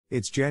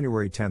It's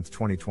January 10,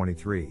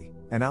 2023,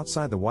 and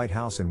outside the White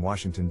House in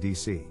Washington,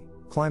 D.C.,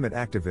 climate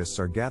activists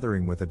are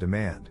gathering with a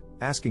demand,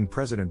 asking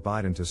President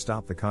Biden to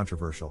stop the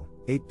controversial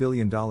 $8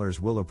 billion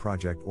Willow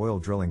Project oil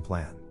drilling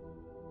plan.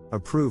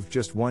 Approved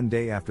just one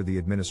day after the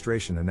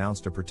administration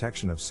announced a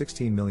protection of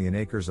 16 million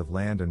acres of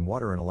land and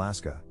water in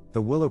Alaska,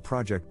 the Willow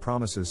Project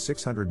promises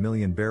 600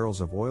 million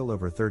barrels of oil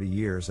over 30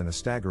 years and a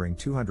staggering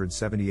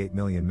 278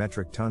 million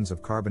metric tons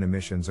of carbon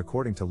emissions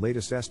according to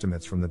latest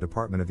estimates from the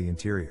Department of the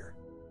Interior.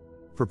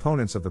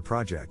 Proponents of the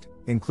project,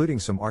 including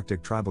some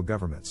Arctic tribal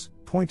governments,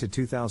 point to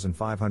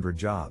 2,500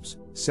 jobs,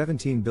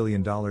 $17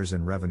 billion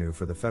in revenue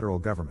for the federal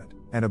government,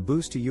 and a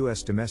boost to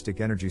U.S. domestic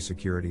energy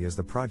security as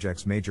the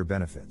project's major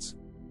benefits.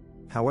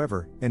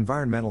 However,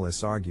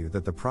 environmentalists argue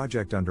that the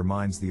project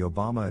undermines the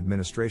Obama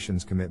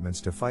administration's commitments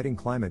to fighting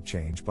climate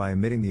change by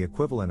emitting the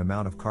equivalent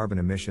amount of carbon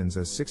emissions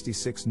as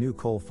 66 new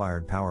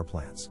coal-fired power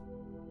plants.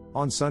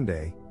 On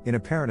Sunday, in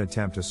apparent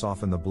attempt to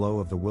soften the blow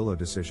of the Willow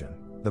decision,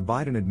 the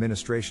Biden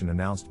administration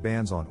announced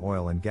bans on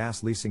oil and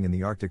gas leasing in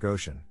the Arctic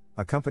Ocean,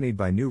 accompanied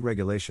by new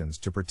regulations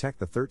to protect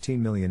the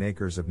 13 million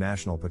acres of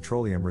National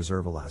Petroleum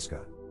Reserve Alaska.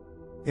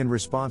 In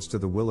response to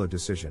the Willow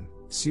decision,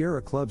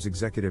 Sierra Club's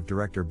executive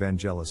director Ben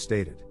Jealous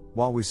stated,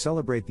 "While we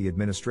celebrate the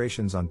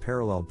administration's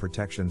unparalleled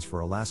protections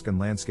for Alaskan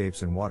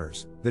landscapes and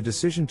waters, the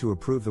decision to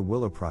approve the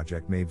Willow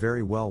Project may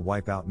very well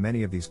wipe out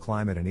many of these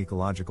climate and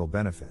ecological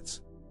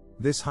benefits."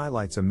 This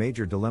highlights a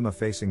major dilemma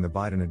facing the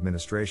Biden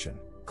administration,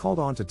 called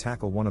on to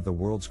tackle one of the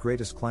world's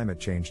greatest climate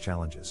change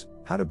challenges: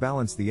 how to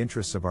balance the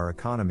interests of our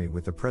economy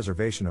with the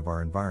preservation of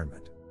our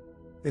environment.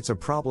 It's a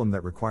problem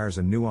that requires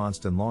a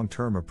nuanced and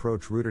long-term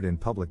approach rooted in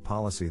public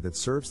policy that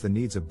serves the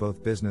needs of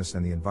both business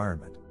and the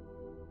environment.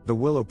 The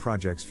Willow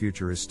Project's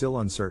future is still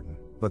uncertain,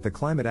 but the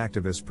climate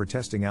activists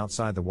protesting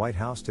outside the White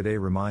House today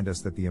remind us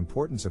that the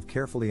importance of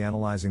carefully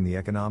analyzing the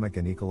economic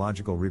and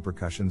ecological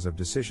repercussions of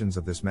decisions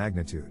of this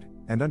magnitude,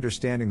 and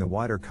understanding the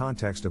wider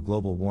context of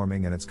global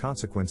warming and its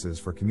consequences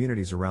for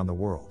communities around the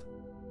world.